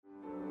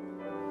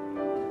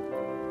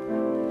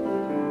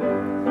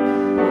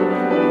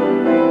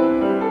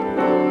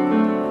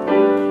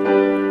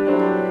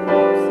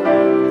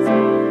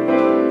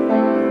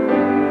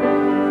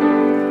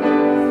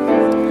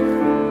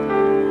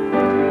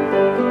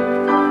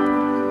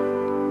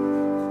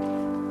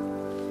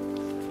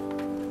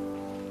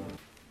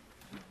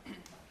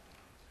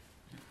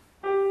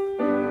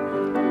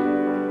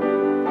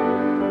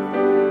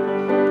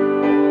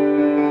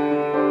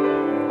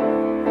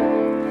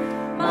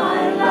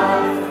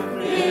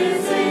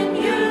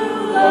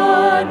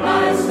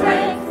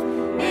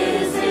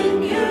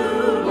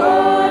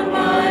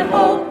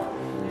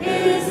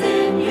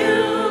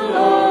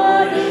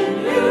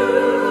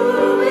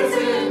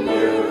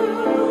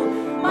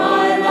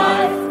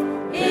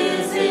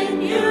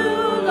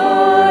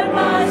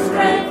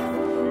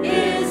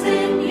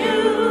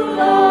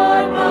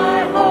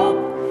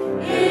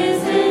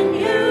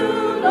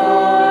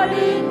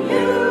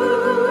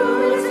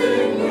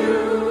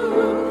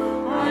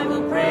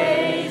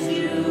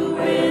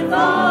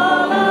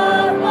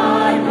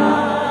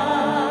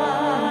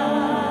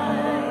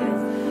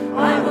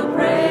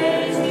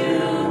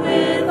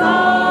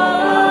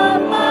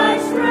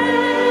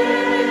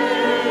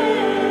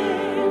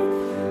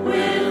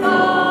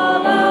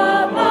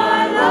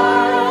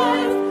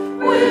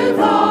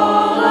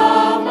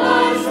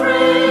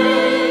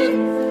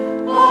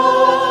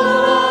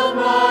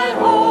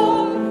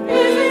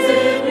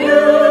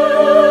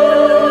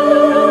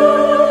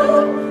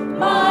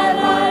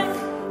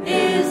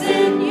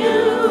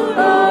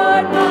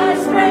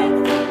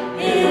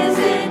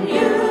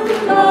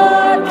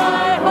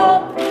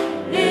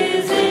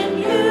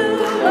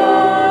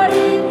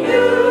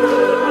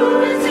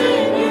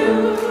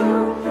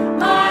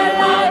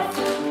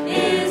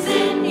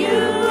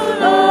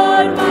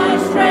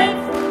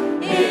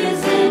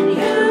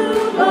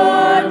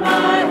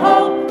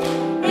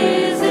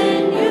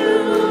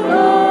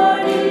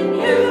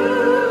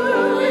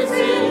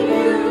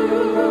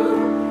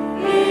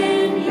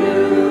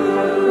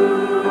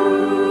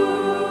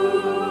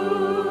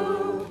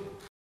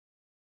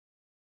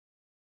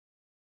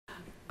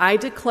I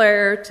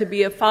declare to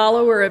be a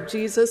follower of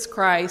Jesus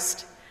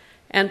Christ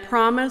and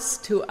promise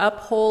to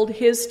uphold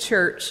his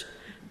church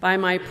by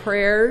my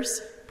prayers,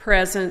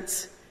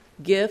 presence,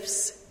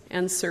 gifts,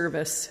 and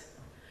service.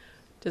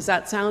 Does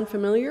that sound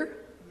familiar?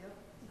 Yep.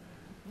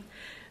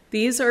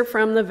 These are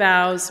from the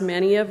vows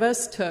many of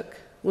us took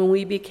when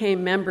we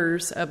became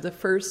members of the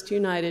First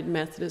United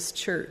Methodist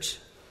Church.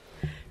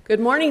 Good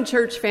morning,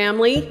 church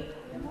family.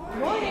 Good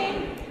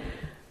morning.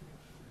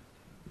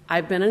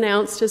 I've been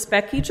announced as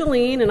Becky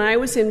Jolene, and I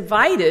was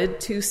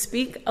invited to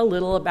speak a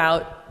little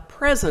about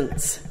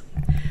presence.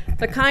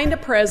 The kind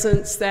of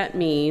presence that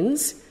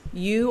means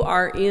you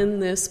are in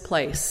this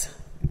place.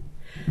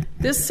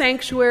 This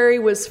sanctuary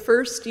was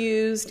first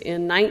used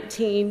in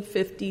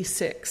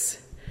 1956,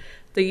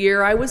 the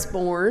year I was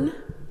born,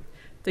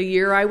 the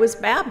year I was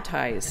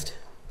baptized,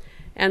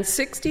 and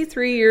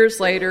 63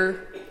 years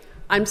later,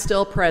 I'm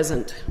still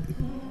present.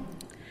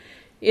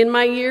 In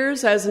my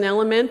years as an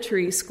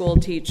elementary school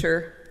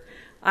teacher,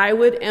 I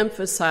would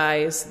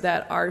emphasize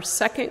that our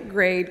second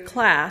grade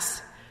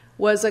class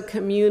was a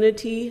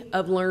community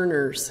of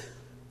learners.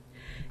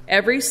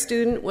 Every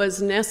student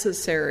was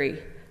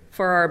necessary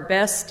for our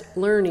best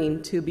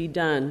learning to be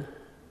done.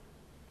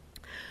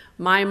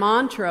 My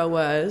mantra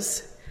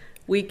was,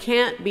 "We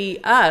can't be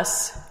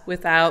us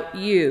without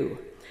you."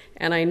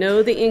 And I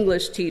know the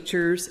English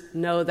teachers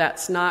know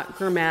that's not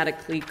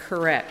grammatically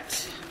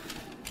correct.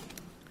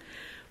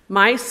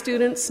 My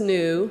students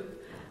knew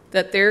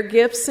that their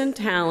gifts and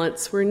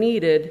talents were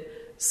needed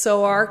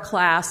so our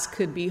class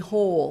could be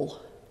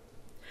whole.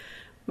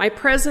 My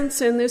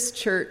presence in this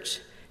church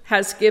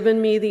has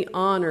given me the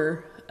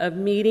honor of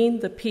meeting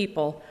the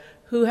people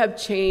who have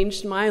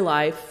changed my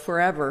life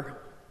forever.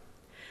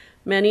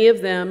 Many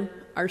of them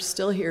are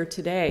still here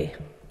today.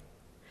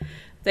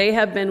 They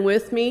have been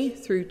with me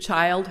through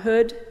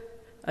childhood,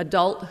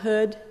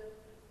 adulthood,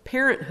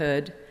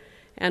 parenthood,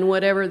 and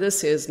whatever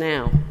this is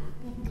now.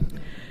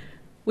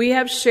 We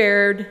have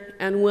shared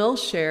and will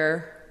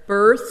share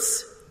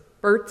births,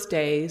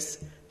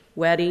 birthdays,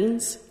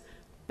 weddings,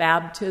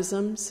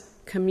 baptisms,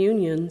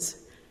 communions,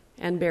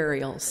 and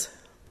burials.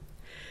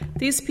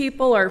 These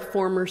people are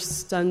former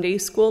Sunday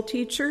school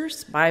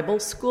teachers, Bible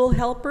school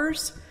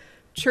helpers,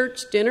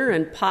 church dinner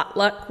and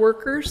potluck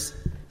workers,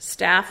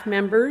 staff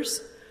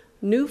members,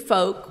 new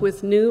folk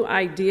with new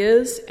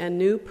ideas and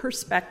new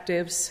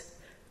perspectives,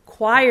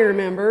 choir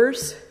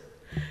members,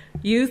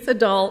 youth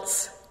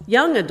adults,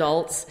 young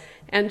adults,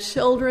 and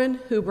children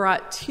who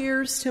brought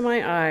tears to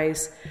my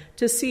eyes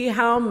to see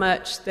how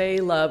much they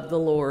love the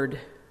Lord.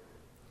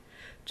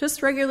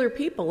 Just regular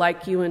people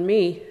like you and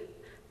me,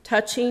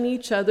 touching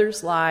each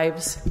other's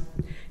lives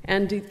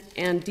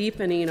and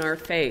deepening our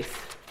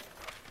faith.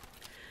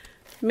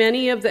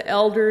 Many of the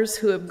elders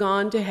who have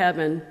gone to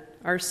heaven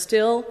are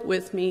still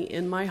with me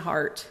in my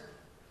heart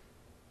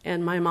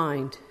and my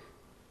mind.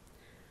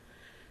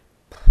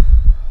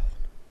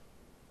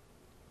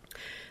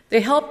 They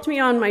helped me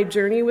on my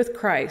journey with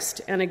Christ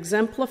and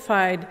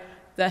exemplified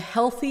the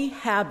healthy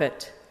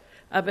habit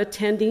of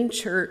attending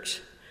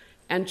church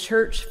and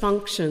church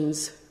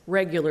functions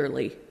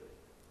regularly.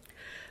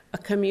 A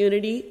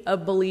community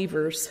of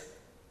believers,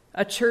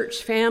 a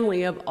church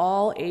family of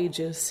all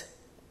ages.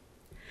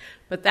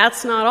 But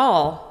that's not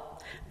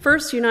all.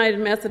 First United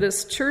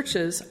Methodist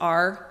churches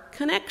are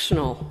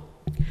connectional.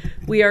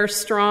 We are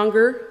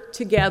stronger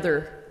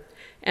together,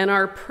 and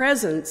our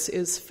presence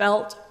is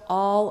felt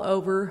all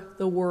over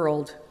the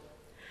world.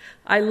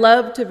 I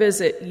love to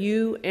visit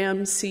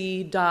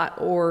umc.org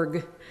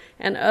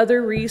and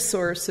other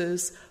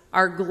resources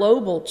our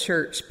global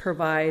church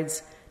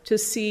provides to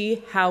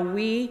see how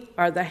we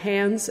are the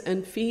hands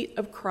and feet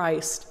of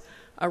Christ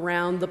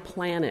around the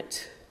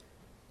planet.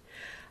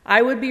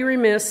 I would be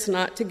remiss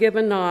not to give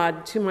a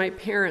nod to my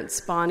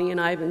parents, Bonnie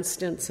and Ivan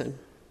Stinson,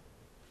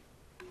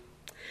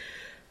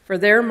 for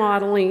their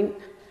modeling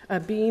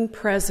of being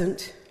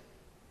present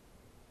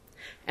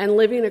and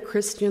living a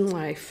Christian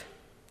life.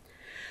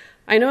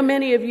 I know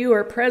many of you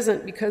are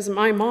present because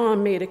my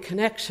mom made a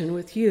connection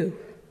with you.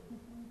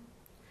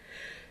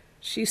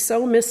 She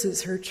so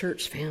misses her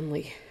church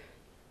family.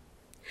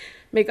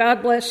 May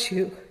God bless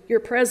you, your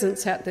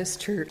presence at this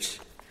church.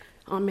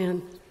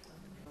 Amen.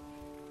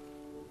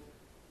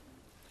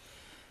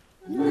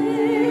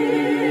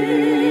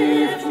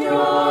 Lift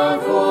your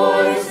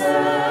voices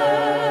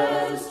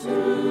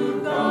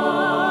to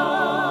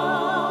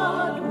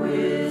God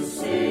with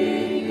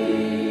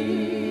singing.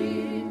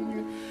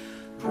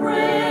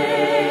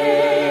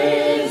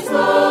 Praise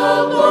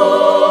the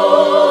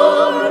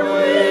Lord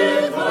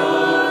with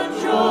a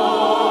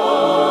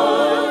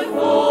joyful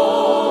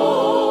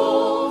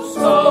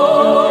song.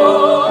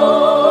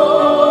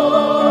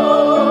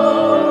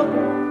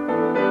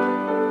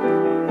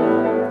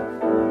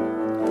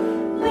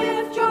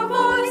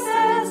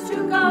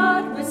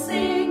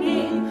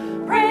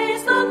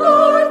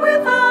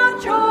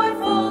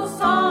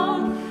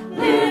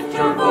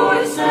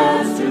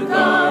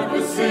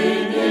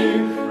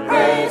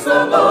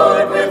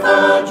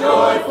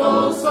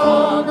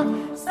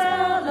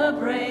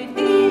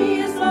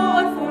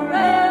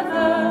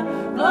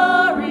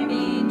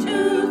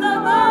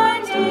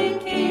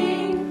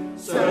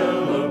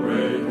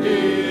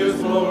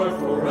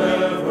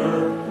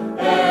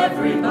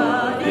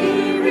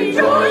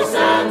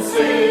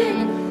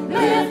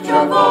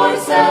 your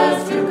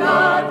voices to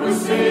God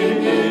with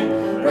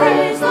singing.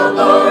 Praise the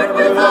Lord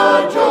with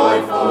a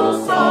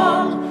joyful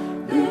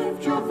song.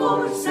 Lift your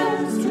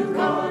voices to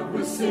God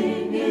with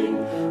singing.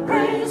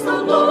 Praise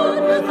the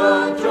Lord with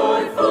a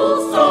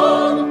joyful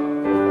song.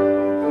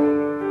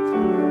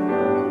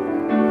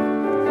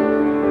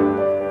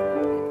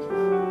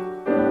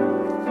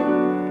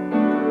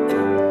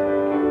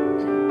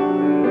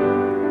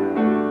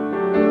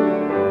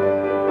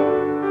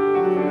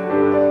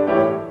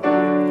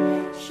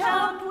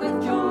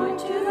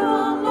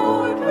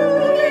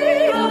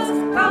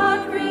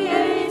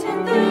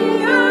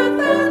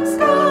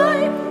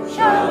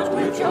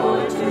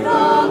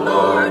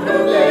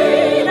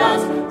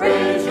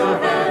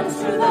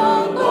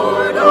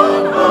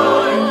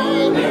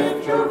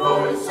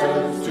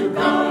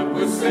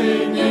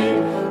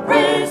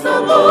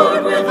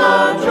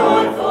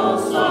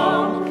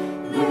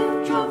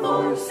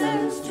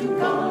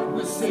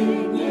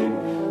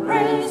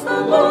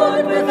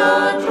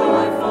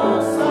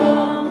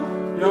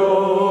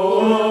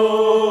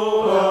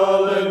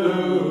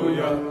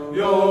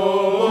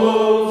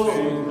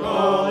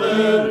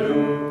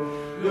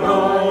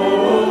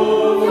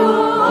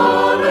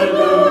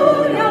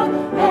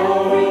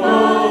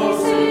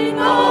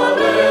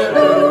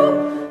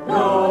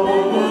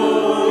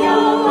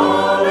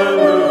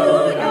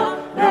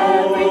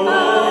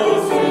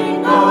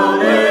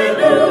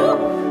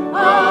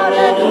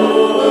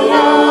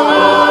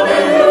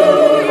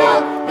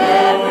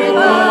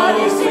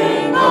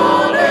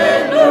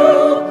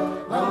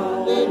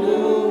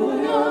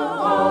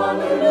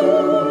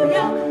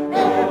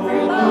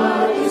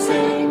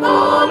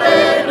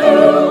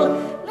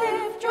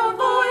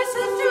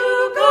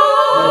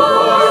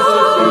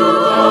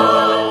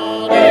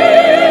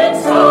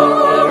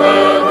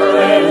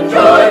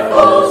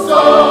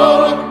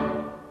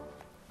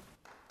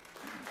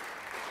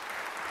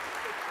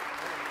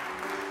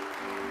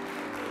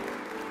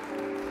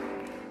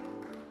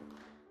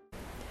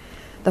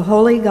 The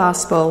Holy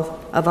Gospel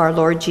of our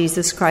Lord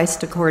Jesus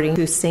Christ according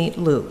to St.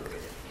 Luke.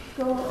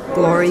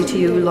 Glory to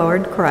you,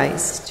 Lord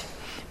Christ.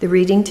 The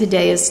reading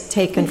today is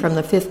taken from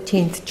the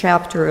 15th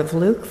chapter of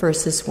Luke,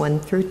 verses 1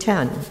 through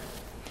 10.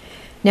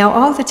 Now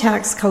all the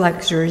tax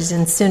collectors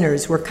and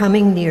sinners were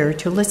coming near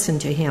to listen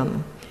to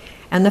him.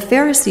 And the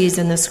Pharisees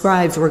and the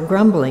scribes were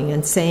grumbling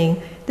and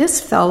saying, "This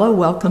fellow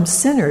welcomes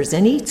sinners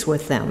and eats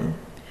with them."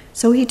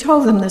 So he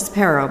told them this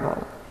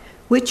parable.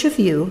 Which of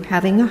you,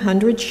 having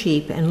 100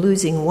 sheep and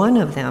losing one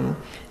of them,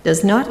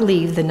 does not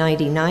leave the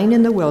 99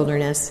 in the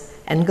wilderness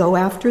and go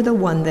after the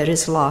one that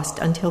is lost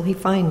until he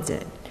finds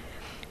it?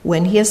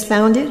 When he has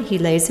found it, he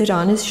lays it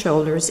on his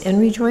shoulders and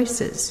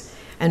rejoices.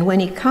 And when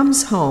he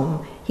comes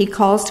home, he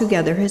calls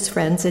together his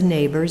friends and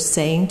neighbors,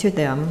 saying to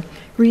them,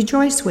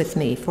 "Rejoice with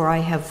me, for I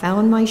have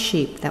found my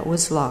sheep that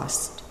was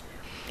lost."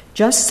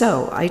 Just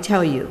so, I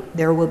tell you,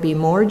 there will be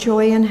more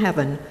joy in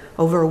heaven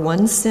over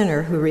one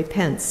sinner who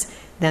repents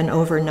than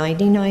over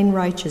 99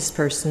 righteous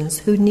persons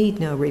who need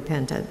no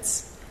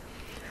repentance.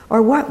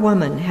 Or what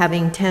woman,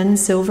 having 10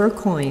 silver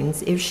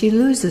coins, if she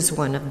loses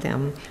one of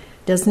them,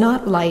 does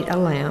not light a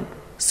lamp,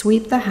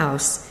 sweep the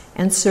house,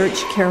 and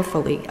search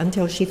carefully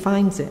until she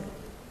finds it?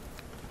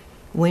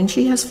 When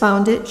she has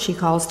found it, she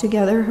calls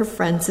together her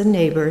friends and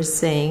neighbors,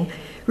 saying,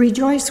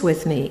 "Rejoice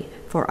with me,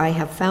 for I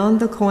have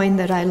found the coin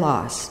that I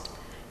lost."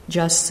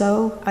 Just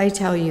so, I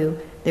tell you,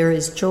 there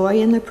is joy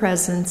in the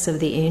presence of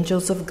the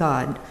angels of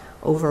God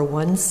over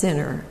one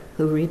sinner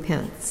who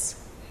repents.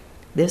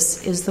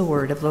 This is the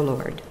word of the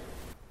Lord.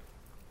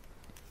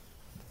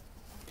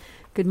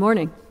 Good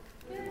morning.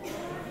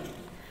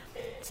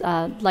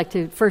 I'd like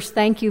to first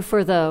thank you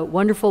for the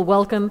wonderful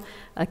welcome.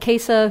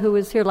 Kesa, who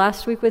was here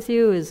last week with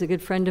you, is a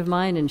good friend of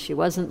mine, and she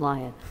wasn't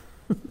lying.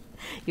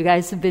 You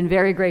guys have been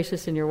very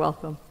gracious in your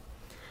welcome.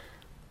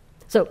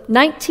 So,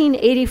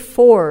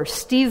 1984,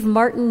 Steve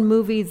Martin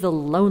movie, The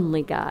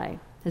Lonely Guy.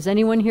 Has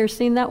anyone here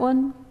seen that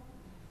one?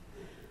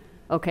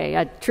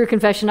 Okay, true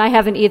confession, I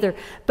haven't either.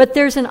 But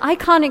there's an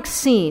iconic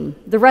scene,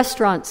 the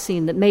restaurant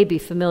scene, that may be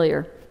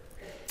familiar.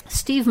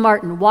 Steve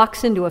Martin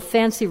walks into a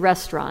fancy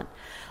restaurant.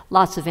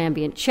 Lots of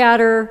ambient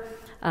chatter,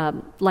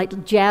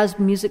 light jazz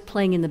music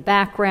playing in the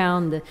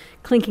background, the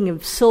clinking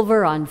of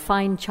silver on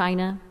fine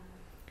china.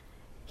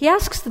 He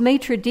asks the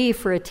maitre d'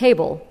 for a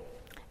table,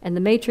 and the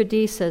maitre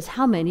d' says,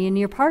 "How many in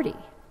your party?"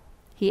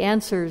 He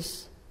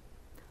answers,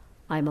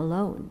 "I'm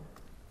alone."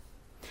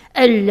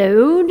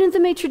 "Alone?" the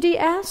maitre d'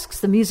 asks.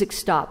 The music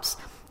stops.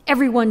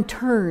 Everyone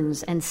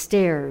turns and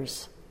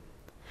stares.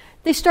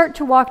 They start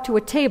to walk to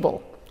a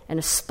table, and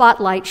a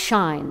spotlight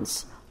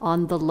shines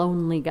on the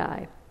lonely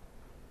guy.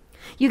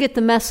 You get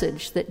the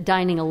message that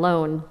dining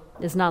alone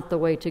is not the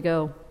way to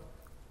go.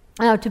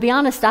 Now, to be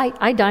honest,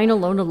 I dine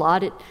alone a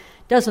lot. It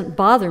doesn't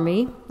bother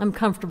me. I'm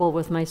comfortable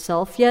with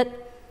myself.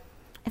 Yet,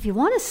 if you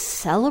want to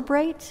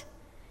celebrate,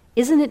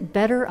 isn't it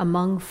better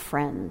among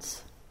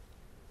friends?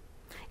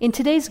 In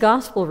today's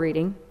gospel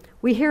reading,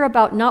 we hear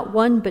about not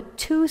one but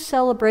 2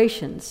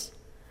 celebrations,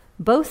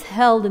 both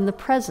held in the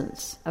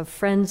presence of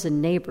friends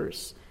and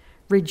neighbors,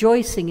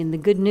 rejoicing in the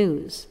good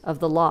news of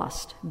the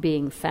lost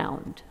being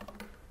found.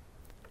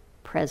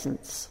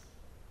 presence.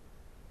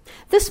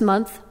 This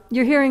month,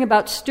 you're hearing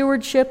about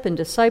stewardship and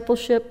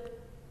discipleship.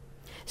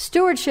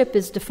 Stewardship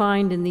is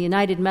defined in the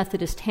United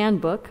Methodist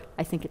Handbook.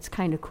 I think it's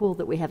kind of cool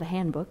that we have a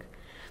handbook.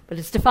 But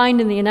it's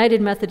defined in the United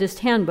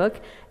Methodist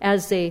Handbook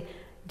as a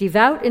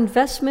devout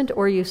investment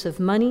or use of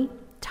money,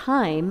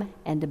 time,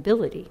 and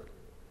ability.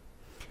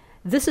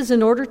 This is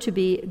in order to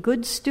be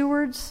good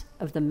stewards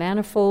of the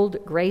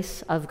manifold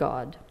grace of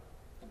God.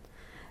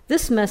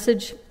 This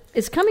message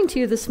is coming to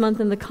you this month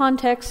in the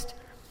context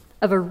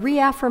of a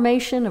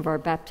reaffirmation of our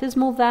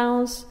baptismal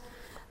vows.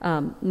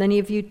 Many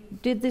of you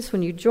did this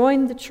when you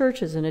joined the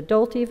church as an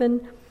adult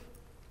even,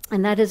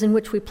 and that is in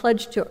which we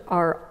pledge to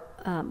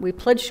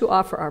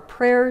offer our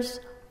prayers,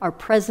 our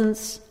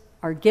presence,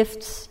 our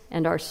gifts,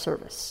 and our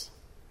service.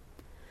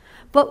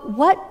 But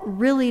what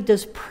really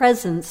does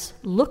presence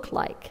look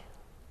like?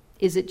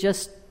 Is it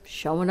just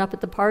showing up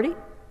at the party?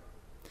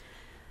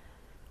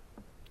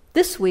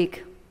 This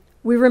week,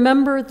 we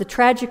remember the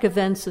tragic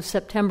events of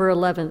September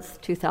 11th,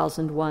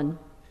 2001.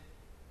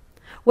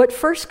 What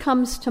first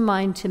comes to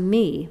mind to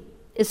me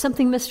is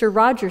something Mr.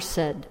 Rogers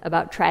said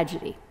about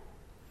tragedy.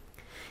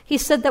 He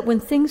said that when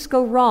things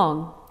go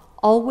wrong,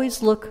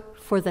 always look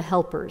for the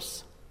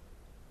helpers.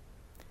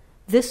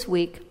 This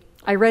week,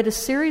 I read a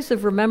series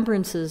of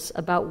remembrances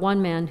about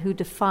one man who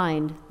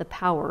defined the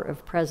power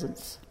of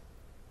presence.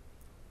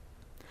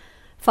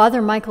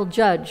 Father Michael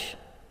Judge,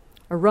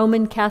 a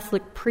Roman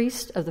Catholic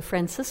priest of the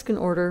Franciscan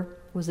order,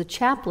 was a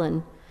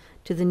chaplain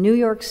to the New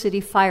York City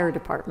Fire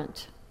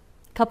Department.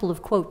 A couple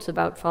of quotes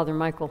about Father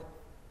Michael.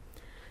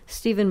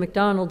 Stephen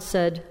McDonald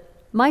said,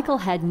 "Michael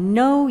had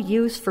no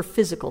use for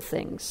physical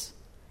things.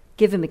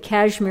 Give him a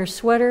cashmere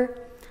sweater,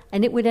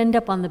 and it would end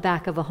up on the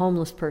back of a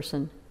homeless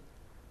person.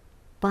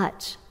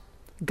 But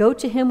go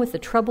to him with a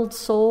troubled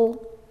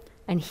soul,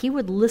 and he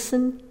would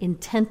listen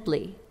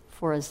intently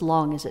for as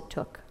long as it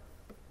took."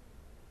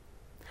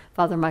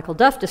 Father Michael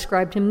Duff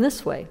described him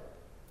this way: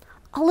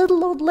 "A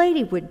little old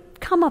lady would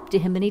come up to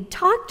him and he'd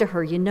talk to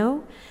her,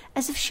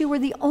 as if she were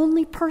the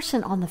only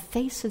person on the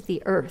face of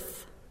the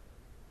earth."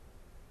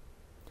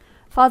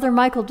 Father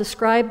Michael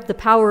described the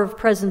power of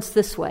presence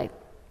this way: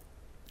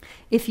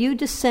 "If you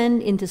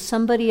descend into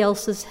somebody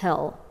else's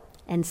hell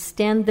and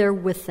stand there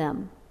with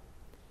them,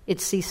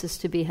 it ceases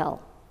to be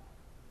hell."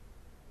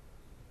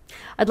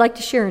 I'd like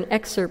to share an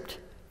excerpt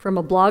from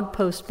a blog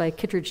post by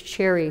Kittredge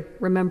Cherry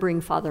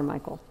remembering Father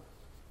Michael.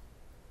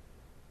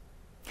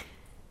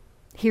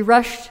 He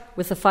rushed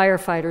with the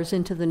firefighters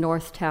into the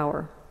North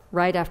Tower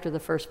right after the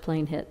first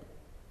plane hit.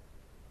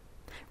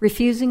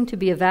 Refusing to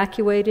be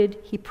evacuated,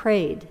 he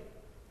prayed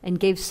and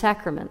gave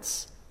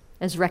sacraments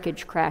as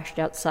wreckage crashed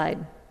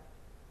outside.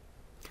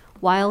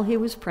 While he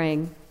was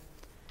praying,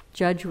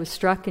 Judge was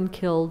struck and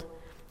killed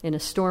in a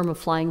storm of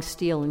flying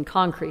steel and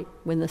concrete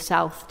when the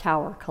South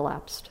Tower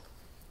collapsed.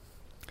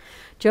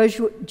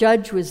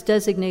 Judge was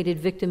designated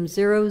victim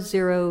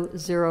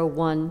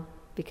 0001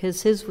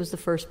 because his was the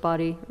first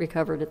body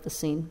recovered at the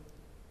scene.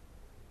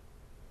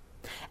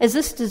 As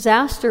this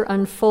disaster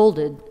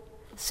unfolded,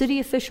 city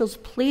officials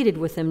pleaded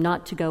with him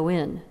not to go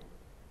in.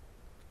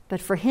 But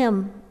for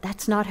him,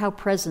 that's not how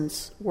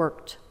presence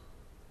worked.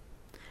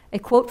 A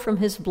quote from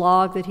his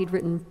blog that he'd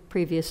written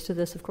previous to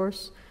this, of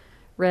course,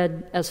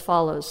 read as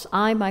follows: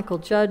 "I, Michael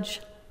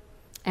Judge,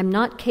 am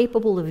not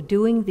capable of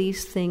doing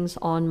these things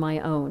on my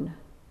own.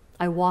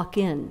 I walk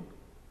in,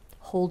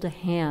 hold a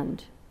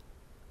hand,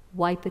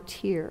 wipe a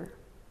tear,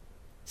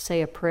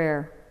 say a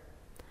prayer.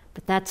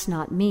 But that's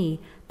not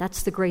me.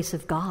 That's the grace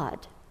of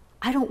God.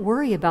 I don't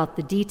worry about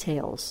the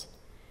details.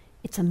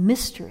 It's a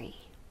mystery.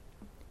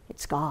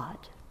 It's God."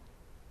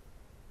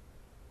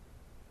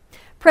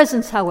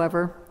 Presence,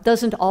 however,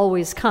 doesn't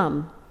always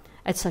come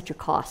at such a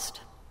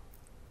cost.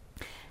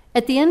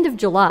 At the end of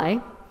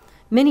July,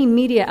 many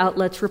media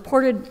outlets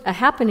reported a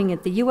happening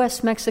at the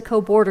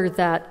U.S.-Mexico border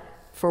that,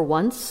 for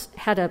once,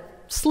 had a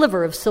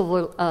sliver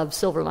of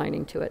silver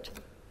lining to it.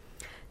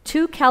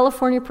 2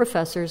 California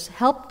professors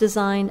helped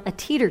design a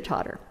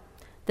teeter-totter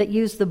that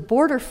used the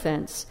border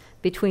fence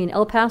between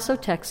El Paso,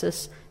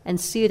 Texas, and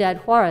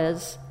Ciudad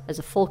Juarez as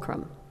a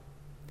fulcrum.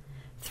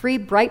 3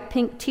 bright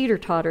pink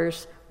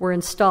teeter-totters were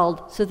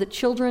installed so that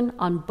children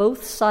on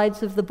both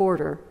sides of the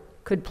border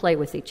could play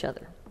with each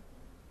other.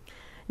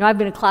 Now, I've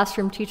been a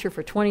classroom teacher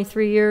for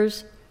 23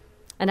 years,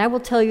 and I will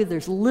tell you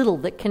there's little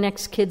that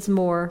connects kids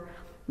more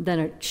than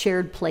a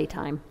shared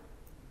playtime.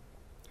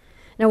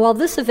 Now, while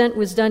this event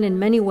was done in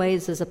many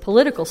ways as a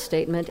political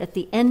statement, at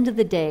the end of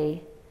the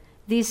day,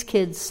 these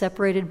kids,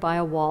 separated by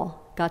a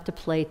wall, got to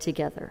play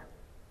together.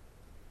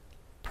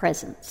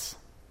 Presence.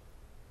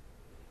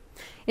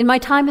 In my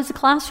time as a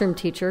classroom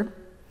teacher,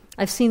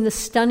 I've seen the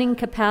stunning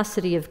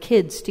capacity of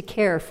kids to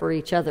care for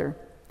each other,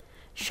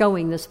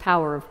 showing this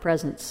power of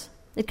presence.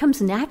 It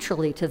comes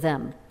naturally to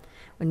them.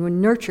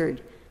 When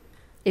nurtured,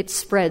 it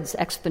spreads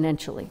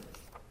exponentially.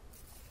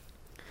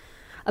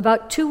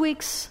 About 2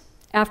 weeks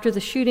after the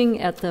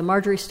shooting at the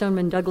Marjorie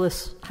Stoneman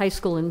Douglas High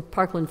School in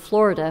Parkland,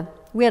 Florida,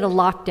 we had a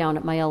lockdown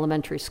at my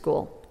elementary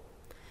school.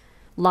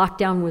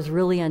 Lockdown was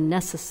really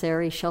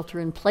unnecessary. Shelter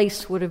in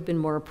place would have been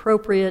more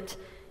appropriate.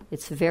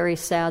 It's very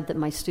sad that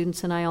my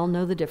students and I all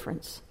know the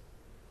difference.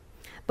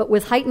 But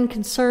with heightened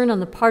concern on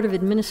the part of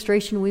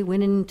administration, we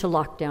went into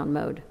lockdown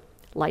mode.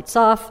 Lights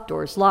off,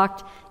 doors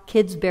locked,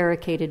 kids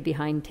barricaded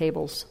behind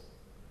tables.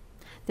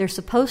 They're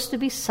supposed to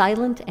be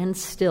silent and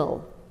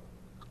still,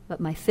 but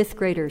my 5th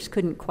graders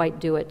couldn't quite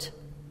do it.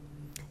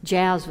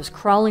 Jazz was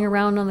crawling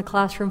around on the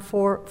classroom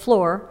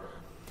floor,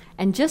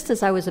 and just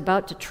as I was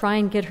about to try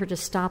and get her to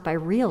stop, I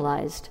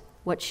realized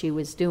what she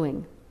was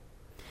doing.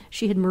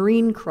 She had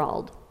marine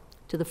crawled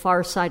to the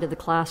far side of the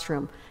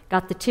classroom,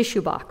 got the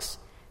tissue box,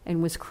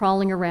 and was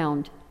crawling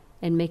around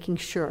and making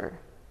sure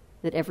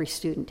that every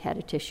student had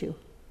a tissue.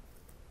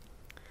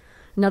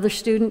 Another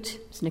student,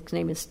 his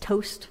nickname is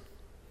Toast.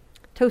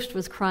 Toast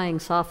was crying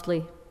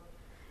softly,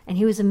 and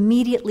he was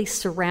immediately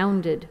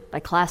surrounded by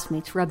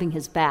classmates rubbing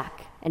his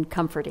back and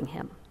comforting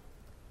him.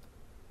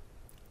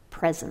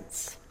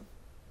 Presence.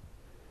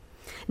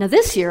 Now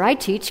this year I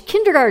teach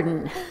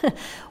kindergarten.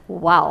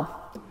 Wow.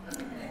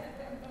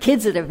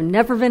 Kids that have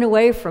never been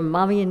away from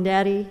mommy and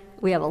daddy,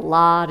 we have a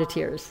lot of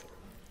tears.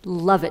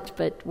 Love it,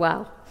 but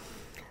wow.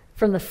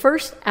 From the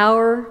first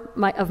hour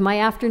of my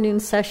afternoon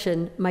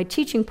session, my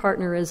teaching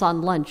partner is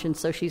on lunch, and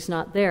so she's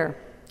not there,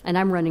 and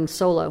I'm running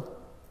solo.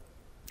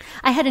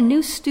 I had a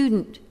new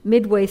student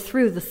midway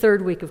through the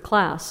 3rd week of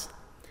class,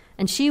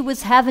 and she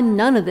was having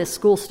none of this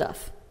school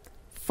stuff.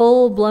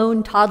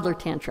 Full-blown toddler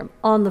tantrum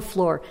on the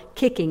floor,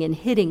 kicking and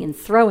hitting and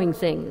throwing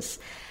things,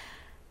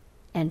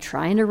 and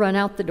trying to run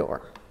out the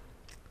door.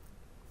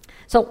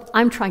 So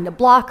I'm trying to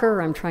block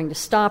her, I'm trying to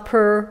stop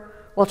her,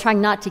 while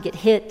trying not to get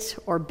hit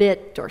or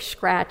bit or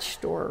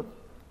scratched or,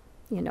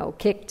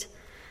 kicked.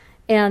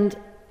 And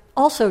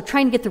also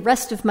trying to get the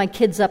rest of my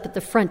kids up at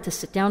the front to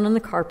sit down on the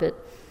carpet.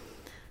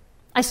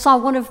 I saw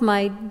one of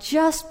my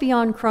just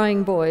beyond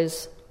crying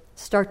boys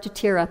start to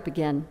tear up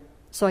again,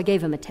 so I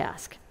gave him a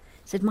task.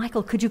 I said,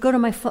 Michael, could you go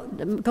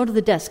to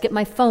the desk, get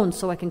my phone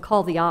so I can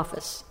call the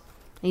office?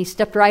 And he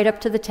stepped right up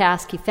to the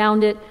task. He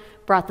found it,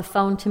 brought the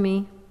phone to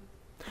me.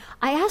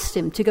 I asked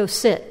him to go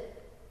sit,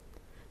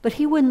 but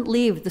he wouldn't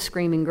leave the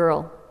screaming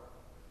girl.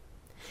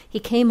 He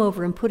came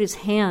over and put his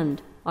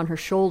hand on her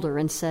shoulder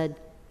and said,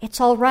 "It's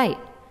all right.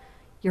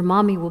 Your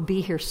mommy will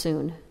be here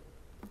soon."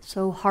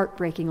 So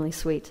heartbreakingly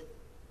sweet.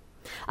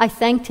 I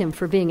thanked him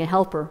for being a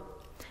helper,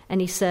 and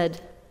he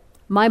said,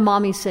 "My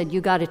mommy said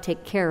you got to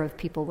take care of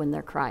people when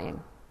they're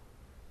crying."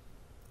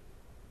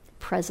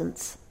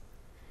 Presence.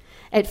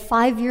 At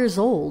 5 years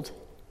old,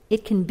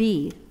 it can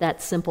be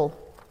that simple.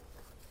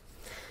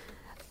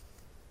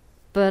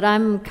 But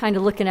I'm kind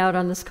of looking out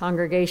on this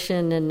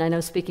congregation, and I know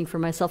speaking for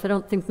myself, I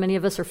don't think many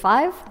of us are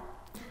 5.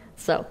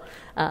 So,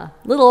 a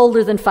little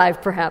older than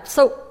 5 perhaps.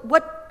 So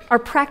what are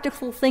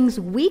practical things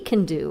we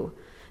can do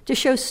to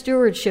show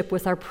stewardship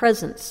with our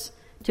presence,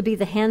 to be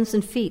the hands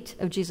and feet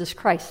of Jesus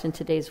Christ in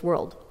today's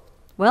world?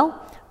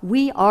 Well,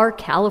 we are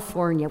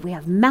California. We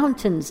have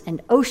mountains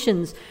and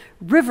oceans,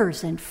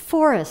 rivers and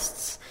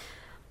forests,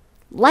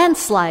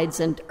 landslides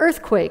and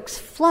earthquakes,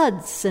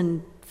 floods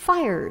and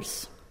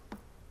fires.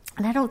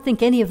 And I don't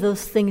think any of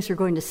those things are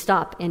going to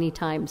stop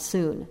anytime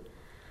soon.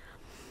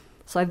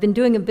 So I've been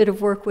doing a bit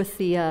of work with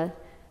the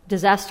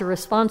disaster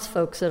response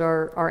folks at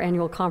our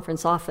annual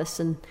conference office,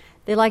 and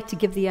they like to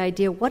give the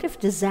idea, what if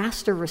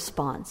disaster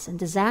response and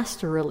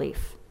disaster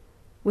relief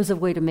was a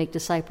way to make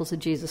disciples of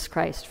Jesus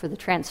Christ for the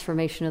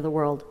transformation of the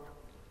world?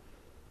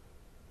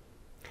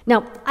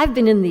 Now, I've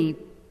been in the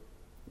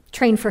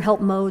train for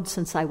help mode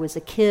since I was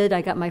a kid.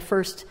 I got my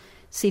first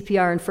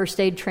CPR and first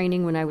aid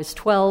training when I was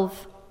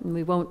 12, and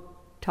we won't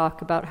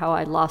talk about how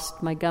I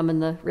lost my gum in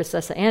the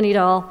recess of Annie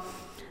doll,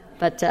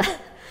 but it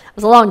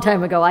was a long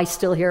time ago. I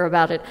still hear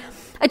about it.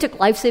 I took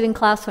life-saving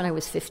class when I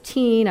was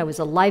 15. I was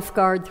a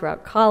lifeguard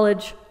throughout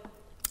college,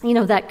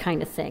 that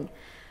kind of thing.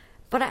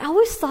 But I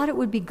always thought it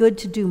would be good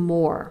to do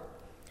more.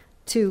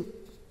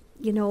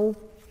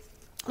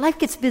 Life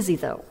gets busy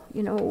though,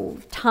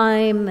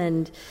 time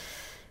and,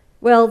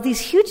 these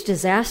huge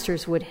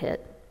disasters would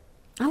hit.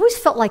 I always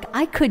felt like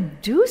I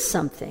could do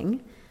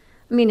something.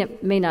 I mean,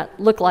 it may not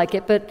look like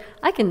it, but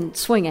I can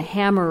swing a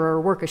hammer or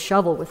work a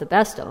shovel with the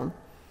best of them.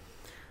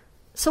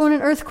 So when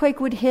an earthquake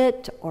would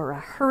hit, or a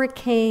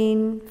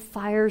hurricane,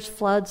 fires,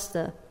 floods,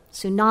 the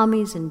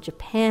tsunamis in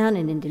Japan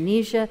and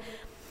Indonesia,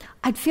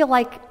 I'd feel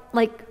like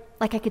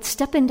I could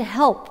step in to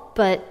help,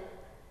 but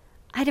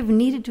I'd have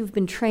needed to have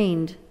been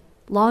trained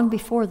long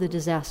before the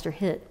disaster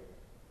hit.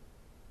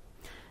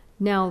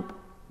 Now,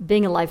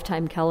 being a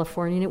lifetime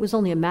Californian, it was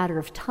only a matter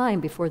of time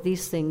before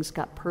these things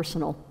got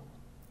personal.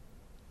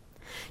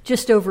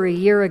 Just over a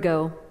year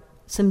ago,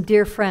 some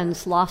dear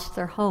friends lost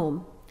their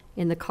home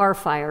in the car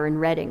fire in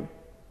Redding.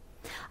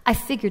 I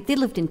figured they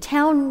lived in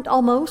town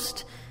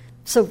almost,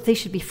 so they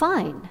should be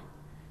fine.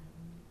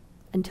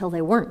 Until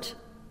they weren't.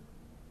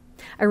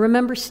 I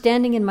remember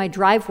standing in my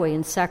driveway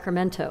in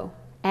Sacramento,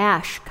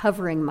 ash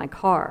covering my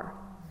car,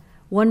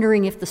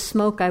 wondering if the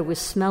smoke I was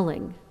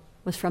smelling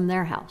was from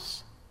their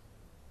house.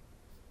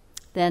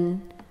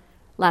 Then,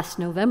 last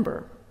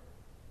November,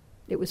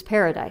 it was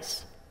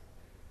paradise.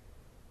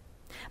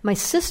 My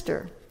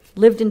sister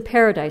lived in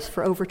paradise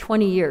for over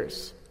 20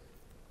 years.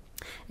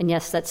 And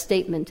yes, that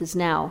statement is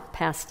now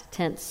past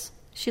tense.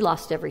 She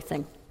lost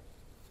everything.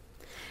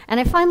 And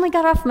I finally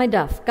got off my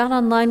duff, got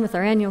online with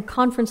our annual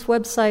conference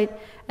website,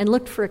 and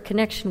looked for a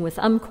connection with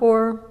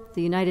UMCOR,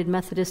 the United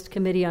Methodist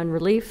Committee on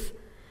Relief.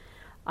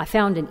 I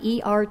found an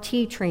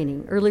ERT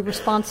training, early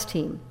response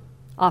team,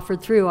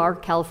 offered through our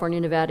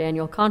California-Nevada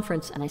annual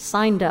conference, and I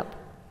signed up.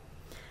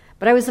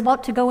 But I was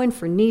about to go in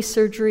for knee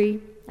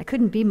surgery. I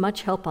couldn't be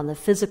much help on the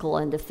physical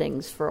end of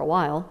things for a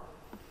while.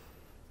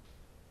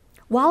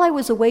 While I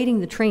was awaiting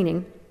the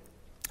training,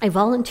 I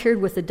volunteered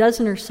with a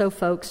dozen or so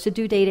folks to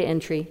do data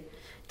entry,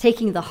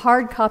 taking the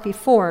hard copy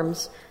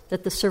forms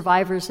that the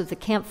survivors of the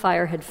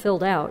campfire had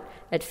filled out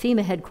at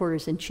FEMA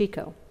headquarters in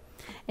Chico,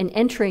 and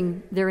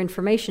entering their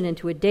information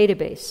into a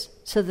database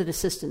so that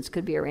assistance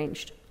could be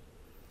arranged.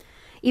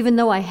 Even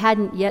though I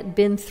hadn't yet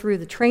been through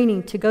the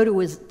training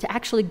to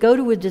actually go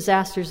to a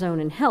disaster zone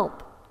and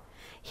help,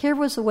 here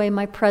was a way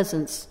my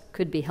presence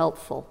could be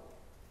helpful.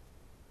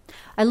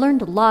 I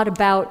learned a lot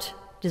about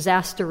the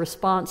disaster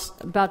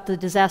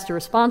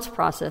response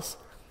process,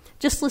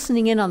 just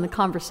listening in on the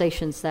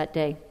conversations that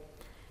day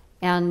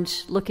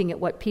and looking at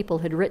what people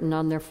had written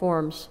on their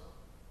forms.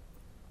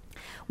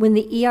 When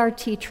the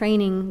ERT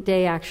training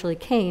day actually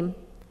came,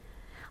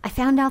 I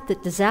found out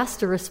that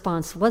disaster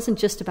response wasn't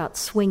just about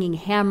swinging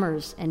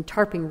hammers and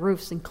tarping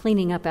roofs and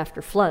cleaning up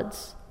after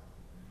floods.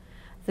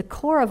 The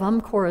core of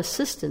UMCOR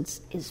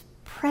assistance is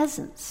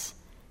presence,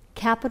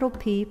 capital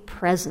P,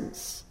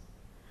 presence.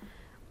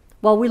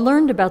 While we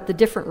learned about the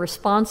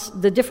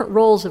different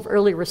roles of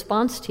early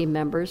response team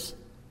members,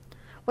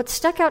 what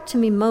stuck out to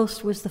me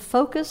most was the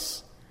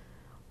focus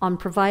on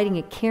providing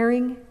a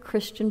caring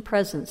Christian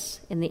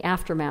presence in the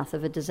aftermath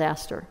of a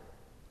disaster.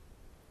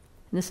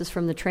 And this is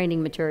from the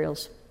training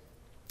materials.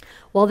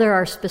 While there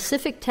are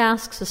specific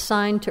tasks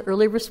assigned to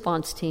early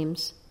response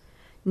teams,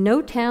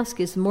 no task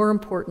is more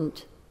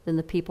important than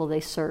the people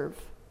they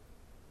serve.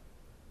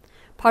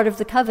 Part of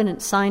the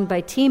covenant signed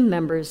by team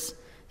members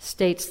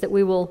states that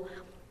we will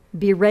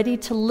be ready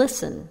to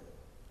listen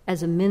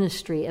as a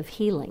ministry of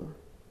healing.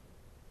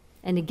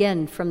 And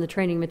again, from the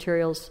training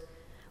materials,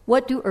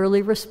 what do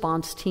early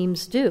response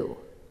teams do?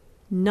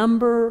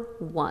 Number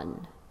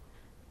one,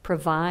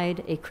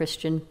 provide a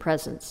Christian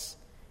presence.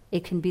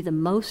 It can be the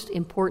most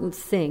important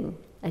thing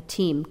a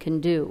team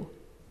can do.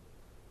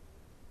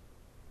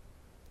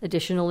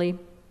 Additionally,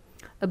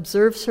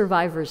 observe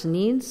survivors'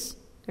 needs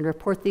and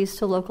report these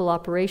to local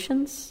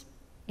operations,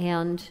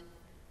 and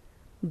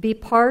be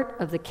part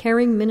of the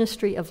caring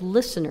ministry of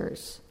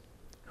listeners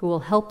who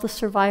will help the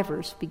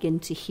survivors begin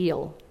to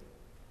heal.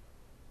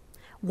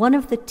 One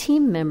of the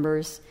team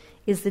members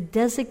is the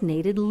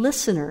designated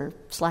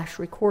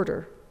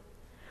listener/recorder.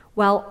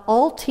 While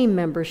all team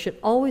members should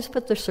always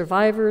put the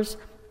survivors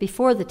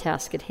before the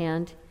task at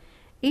hand,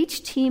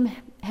 each team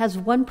has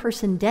one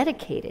person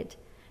dedicated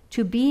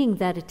to being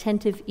that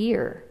attentive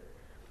ear,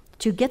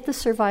 to get the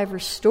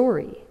survivor's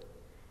story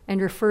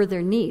and refer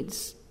their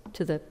needs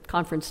to the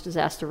conference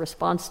disaster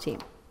response team.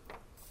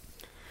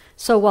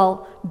 So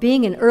while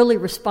being an early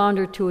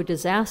responder to a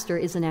disaster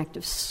is an act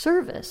of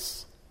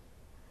service,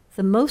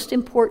 the most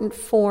important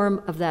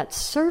form of that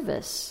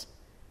service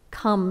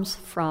comes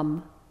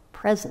from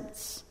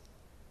presence.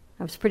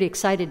 I was pretty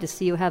excited to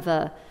see you have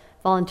a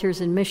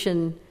Volunteers in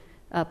Mission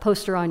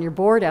poster on your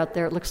board out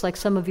there. It looks like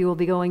some of you will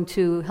be going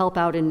to help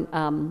out in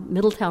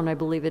Middletown, I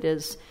believe it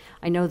is.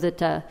 I know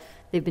that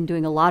they've been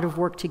doing a lot of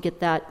work to get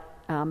that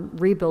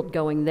rebuild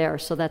going there,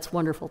 so that's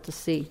wonderful to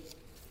see.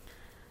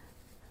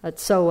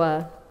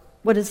 So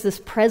what does this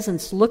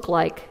presence look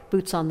like,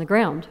 boots on the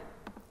ground?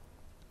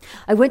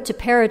 I went to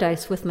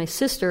Paradise with my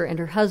sister and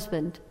her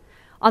husband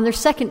on their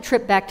second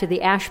trip back to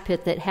the ash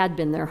pit that had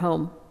been their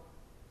home.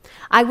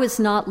 I was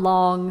not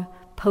long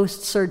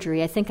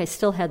post-surgery. I think I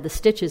still had the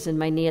stitches in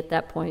my knee at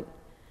that point.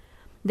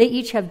 They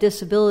each have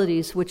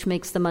disabilities which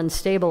makes them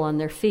unstable on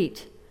their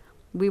feet.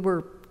 We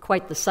were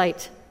quite the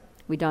sight.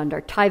 We donned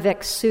our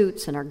Tyvek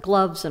suits and our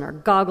gloves and our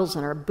goggles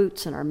and our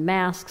boots and our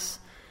masks.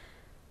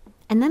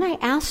 And then I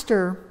asked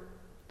her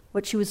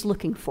what she was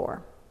looking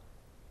for.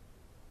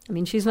 I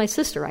mean, she's my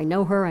sister. I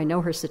know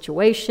her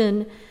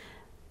situation.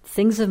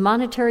 Things of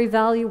monetary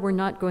value were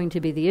not going to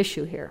be the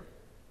issue here.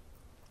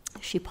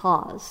 She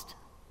paused.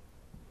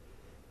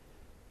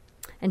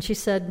 And she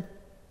said,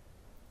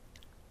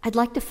 "I'd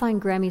like to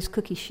find Grammy's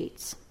cookie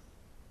sheets."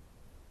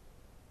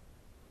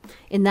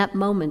 In that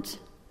moment,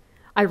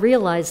 I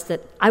realized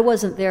that I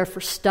wasn't there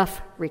for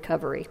stuff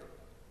recovery.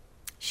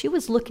 She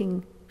was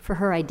looking for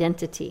her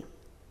identity,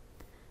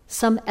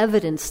 some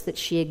evidence that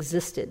she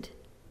existed,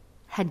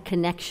 had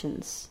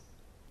connections,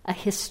 a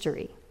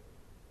history.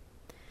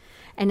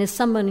 And as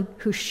someone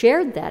who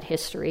shared that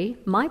history,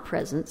 my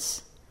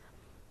presence,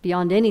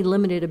 beyond any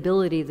limited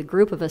ability the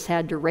group of us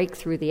had to rake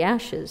through the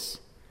ashes,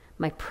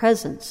 my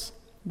presence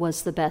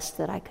was the best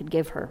that I could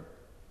give her.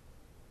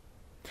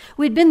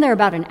 We'd been there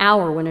about an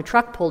hour when a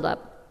truck pulled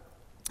up.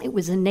 It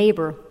was a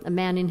neighbor, a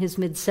man in his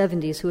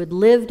mid-70s, who had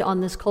lived on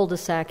this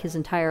cul-de-sac his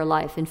entire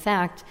life. In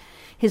fact,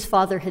 his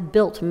father had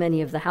built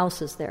many of the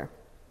houses there.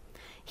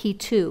 He,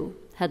 too,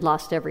 had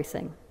lost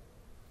everything.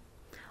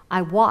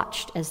 I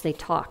watched as they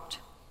talked,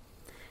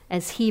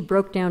 as he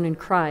broke down and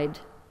cried,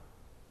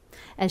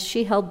 as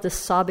she held the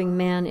sobbing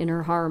man in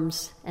her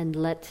arms and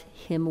let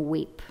him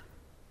weep,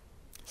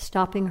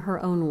 stopping her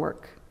own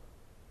work,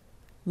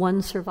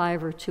 one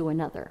survivor to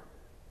another.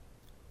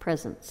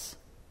 Presence.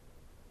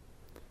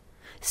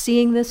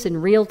 Seeing this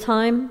in real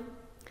time,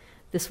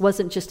 this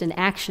wasn't just an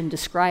action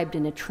described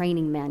in a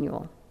training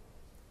manual.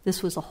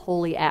 This was a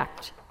holy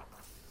act.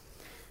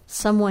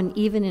 Someone,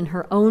 even in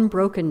her own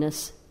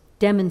brokenness,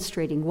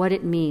 demonstrating what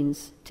it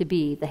means to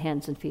be the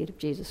hands and feet of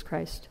Jesus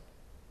Christ.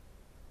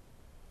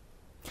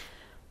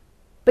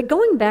 But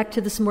going back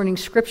to this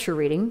morning's scripture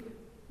reading,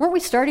 weren't we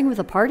starting with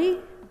a party?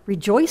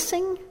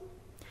 Rejoicing?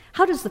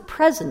 How does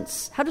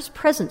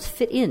presence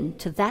fit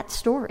into that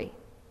story?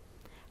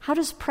 How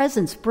does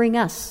presence bring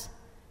us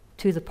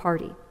to the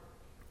party?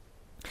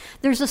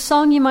 There's a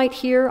song you might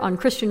hear on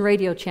Christian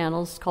radio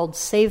channels called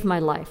Save My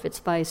Life. It's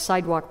by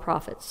Sidewalk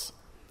Prophets.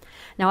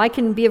 Now, I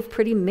can be of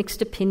pretty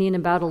mixed opinion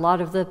about a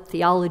lot of the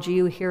theology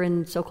you hear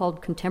in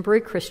so-called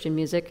contemporary Christian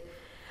music,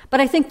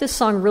 but I think this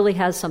song really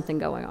has something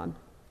going on.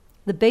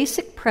 The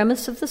basic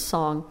premise of the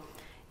song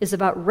is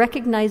about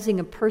recognizing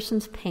a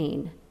person's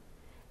pain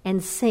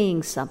and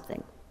saying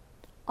something,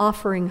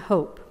 offering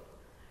hope,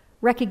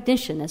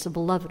 recognition as a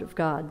beloved of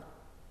God.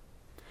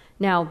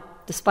 Now,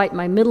 despite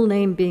my middle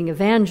name being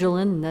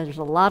Evangeline, there's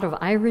a lot of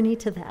irony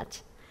to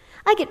that.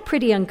 I get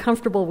pretty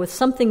uncomfortable with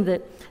something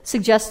that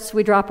suggests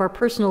we drop our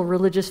personal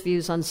religious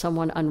views on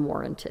someone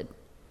unwarranted.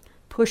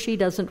 Pushy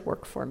doesn't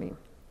work for me.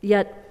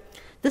 Yet,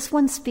 this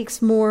one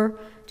speaks more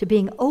to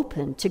being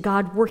open to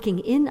God working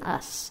in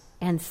us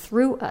and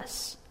through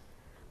us,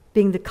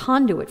 being the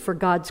conduit for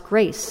God's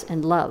grace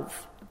and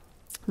love.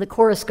 The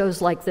chorus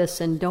goes like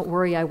this, and don't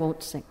worry, I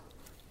won't sing.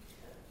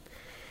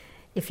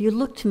 If you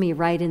looked me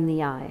right in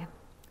the eye,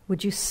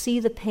 would you see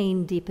the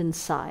pain deep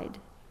inside?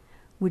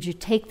 Would you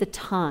take the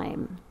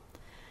time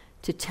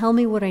to tell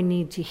me what I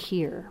need to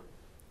hear?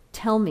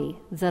 Tell me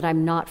that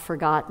I'm not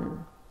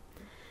forgotten.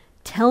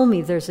 Tell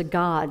me there's a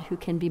God who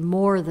can be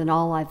more than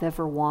all I've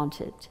ever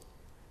wanted.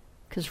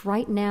 Because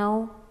right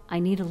now, I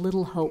need a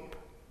little hope.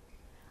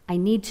 I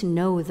need to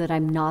know that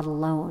I'm not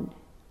alone.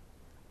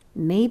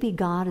 Maybe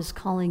God is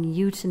calling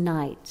you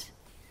tonight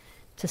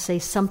to say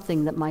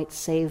something that might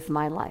save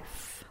my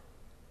life.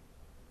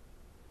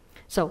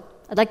 So,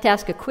 I'd like to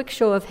ask a quick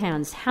show of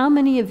hands. How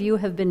many of you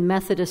have been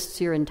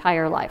Methodists your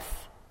entire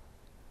life?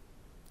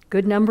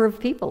 Good number of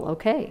people,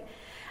 okay.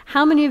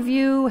 How many of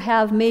you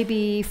have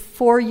maybe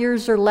 4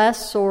 years or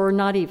less, or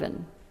not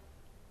even?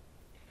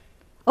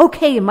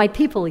 Okay, my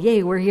people,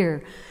 yay, we're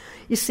here.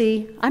 You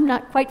see, I'm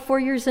not quite 4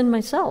 years in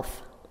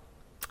myself.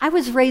 I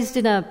was raised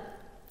in a,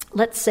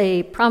 let's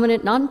say,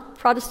 prominent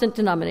non-Protestant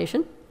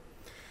denomination,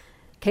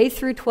 K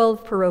through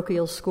 12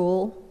 parochial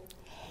school,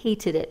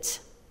 hated it.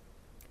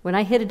 When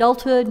I hit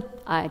adulthood,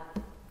 I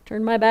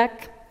turned my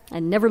back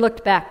and never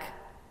looked back.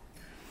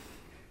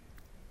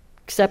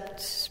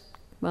 Except,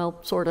 well,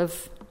 sort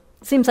of.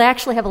 It seems I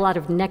actually have a lot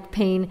of neck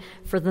pain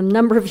for the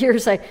number of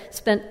years I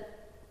spent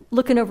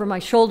looking over my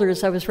shoulder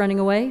as I was running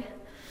away.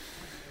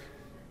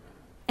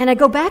 And I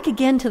go back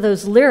again to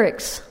those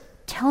lyrics.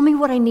 Tell me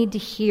what I need to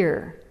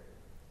hear.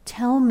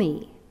 Tell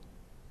me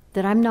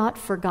that I'm not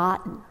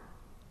forgotten.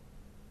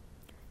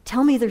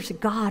 Tell me there's a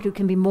God who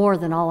can be more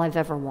than all I've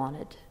ever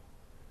wanted.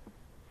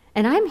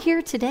 And I'm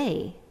here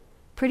today,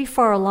 pretty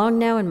far along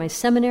now in my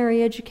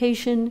seminary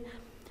education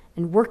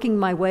and working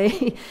my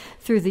way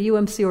through the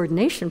UMC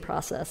ordination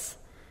process,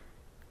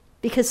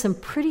 because some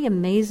pretty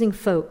amazing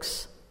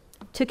folks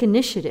took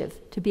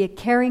initiative to be a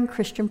caring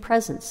Christian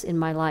presence in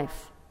my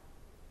life.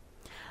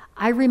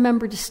 I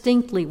remember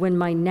distinctly when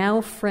my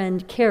now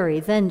friend Carrie,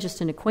 then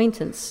just an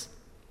acquaintance,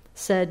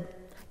 said,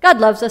 "God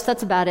loves us,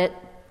 that's about it,"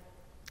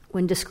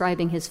 when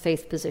describing his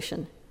faith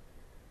position.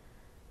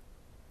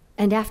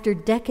 And after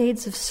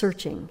decades of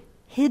searching,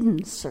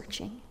 hidden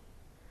searching,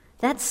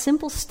 that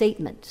simple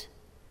statement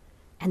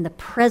and the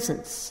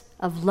presence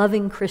of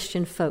loving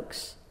Christian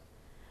folks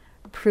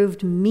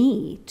proved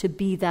me to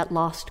be that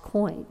lost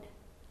coin,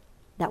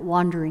 that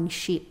wandering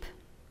sheep.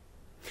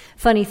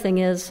 Funny thing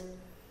is,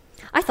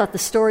 I thought the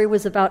story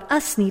was about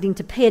us needing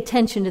to pay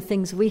attention to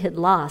things we had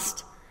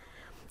lost.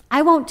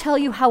 I won't tell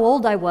you how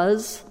old I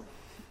was,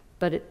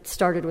 but it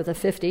started with a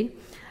 50,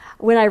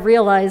 when I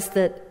realized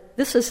that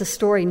this is a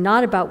story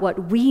not about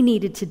what we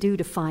needed to do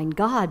to find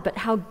God, but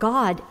how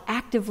God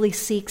actively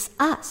seeks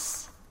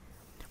us.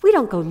 We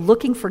don't go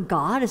looking for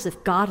God as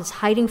if God is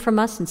hiding from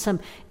us in some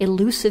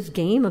elusive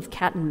game of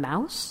cat and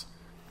mouse.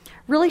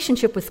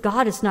 Relationship with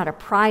God is not a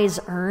prize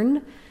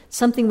earned,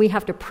 something we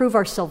have to prove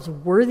ourselves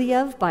worthy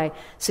of by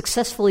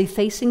successfully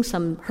facing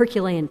some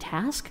Herculean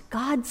task.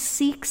 God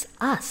seeks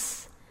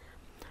us.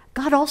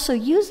 God also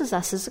uses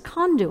us as a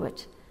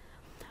conduit.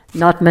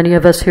 Not many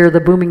of us hear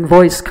the booming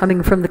voice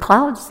coming from the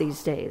clouds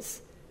these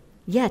days.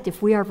 Yet, if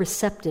we are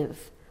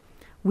receptive,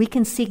 we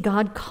can see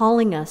God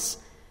calling us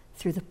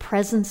through the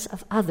presence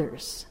of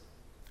others.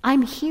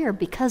 I'm here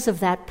because of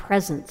that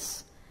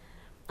presence.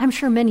 I'm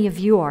sure many of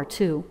you are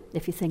too,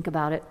 if you think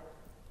about it.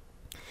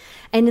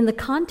 And in the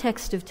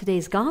context of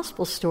today's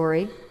gospel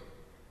story,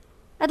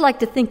 I'd like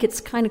to think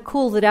it's kind of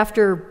cool that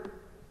after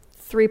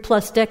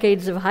 3+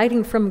 decades of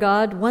hiding from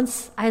God,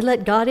 once I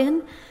let God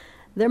in,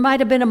 there might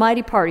have been a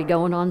mighty party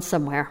going on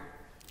somewhere.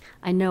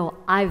 I know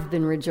I've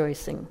been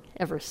rejoicing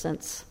ever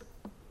since.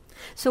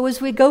 So as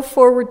we go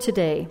forward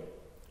today,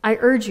 I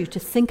urge you to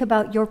think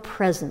about your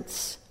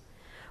presence.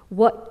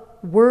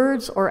 What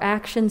words or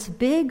actions,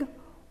 big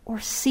or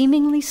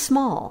seemingly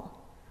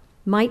small,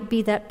 might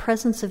be that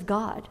presence of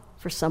God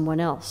for someone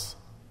else.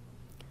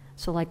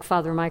 So like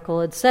Father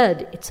Michael had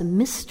said, it's a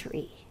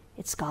mystery.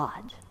 It's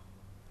God.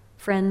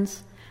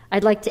 Friends,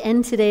 I'd like to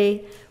end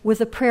today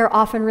with a prayer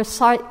often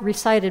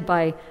recited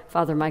by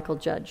Father Michael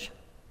Judge.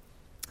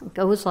 It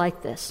goes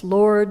like this: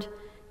 Lord,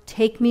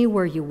 take me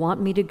where you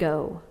want me to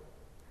go.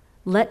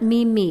 Let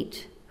me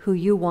meet who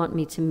you want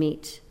me to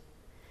meet.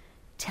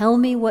 Tell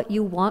me what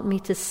you want me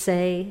to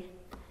say,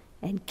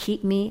 and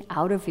keep me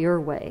out of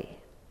your way.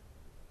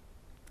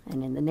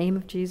 And in the name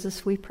of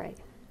Jesus we pray.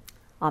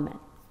 Amen.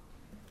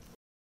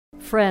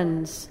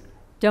 Friends,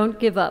 don't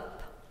give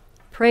up.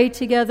 Pray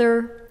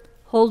together.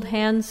 Hold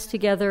hands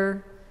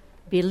together,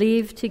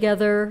 believe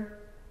together,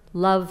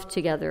 love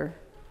together.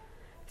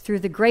 Through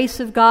the grace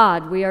of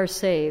God, we are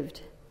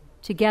saved.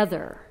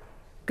 Together,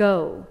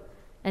 go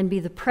and be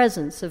the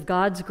presence of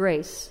God's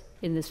grace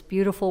in this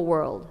beautiful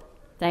world.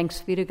 Thanks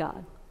be to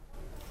God.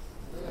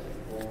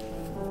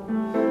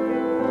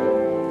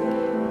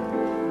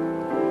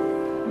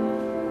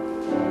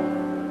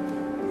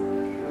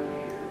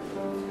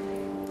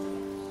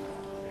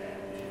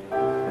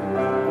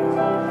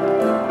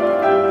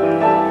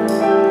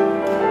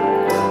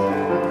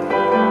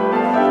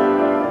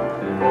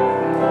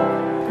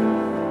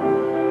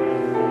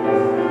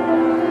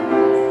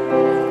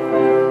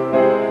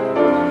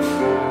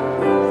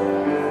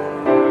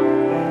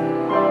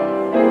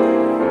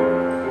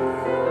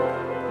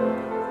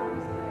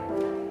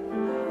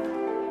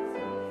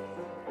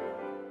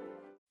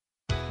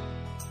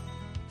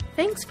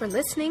 Thanks for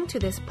listening to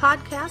this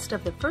podcast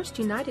of the First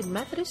United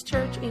Methodist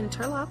Church in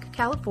Turlock,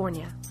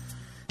 California.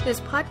 This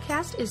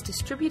podcast is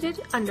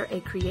distributed under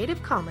a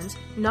Creative Commons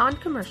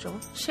non-commercial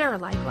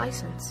share-alike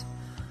license.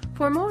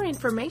 For more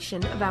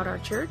information about our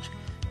church,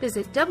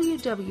 visit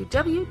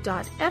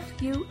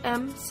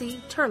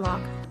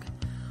www.fumcturlock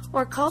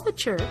or call the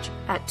church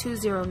at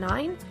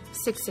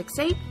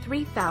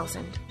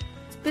 209-668-3000.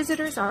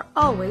 Visitors are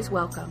always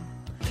welcome.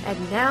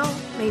 And now,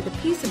 may the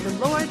peace of the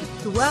Lord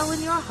dwell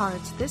in your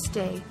hearts this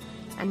day,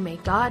 and may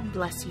God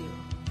bless you.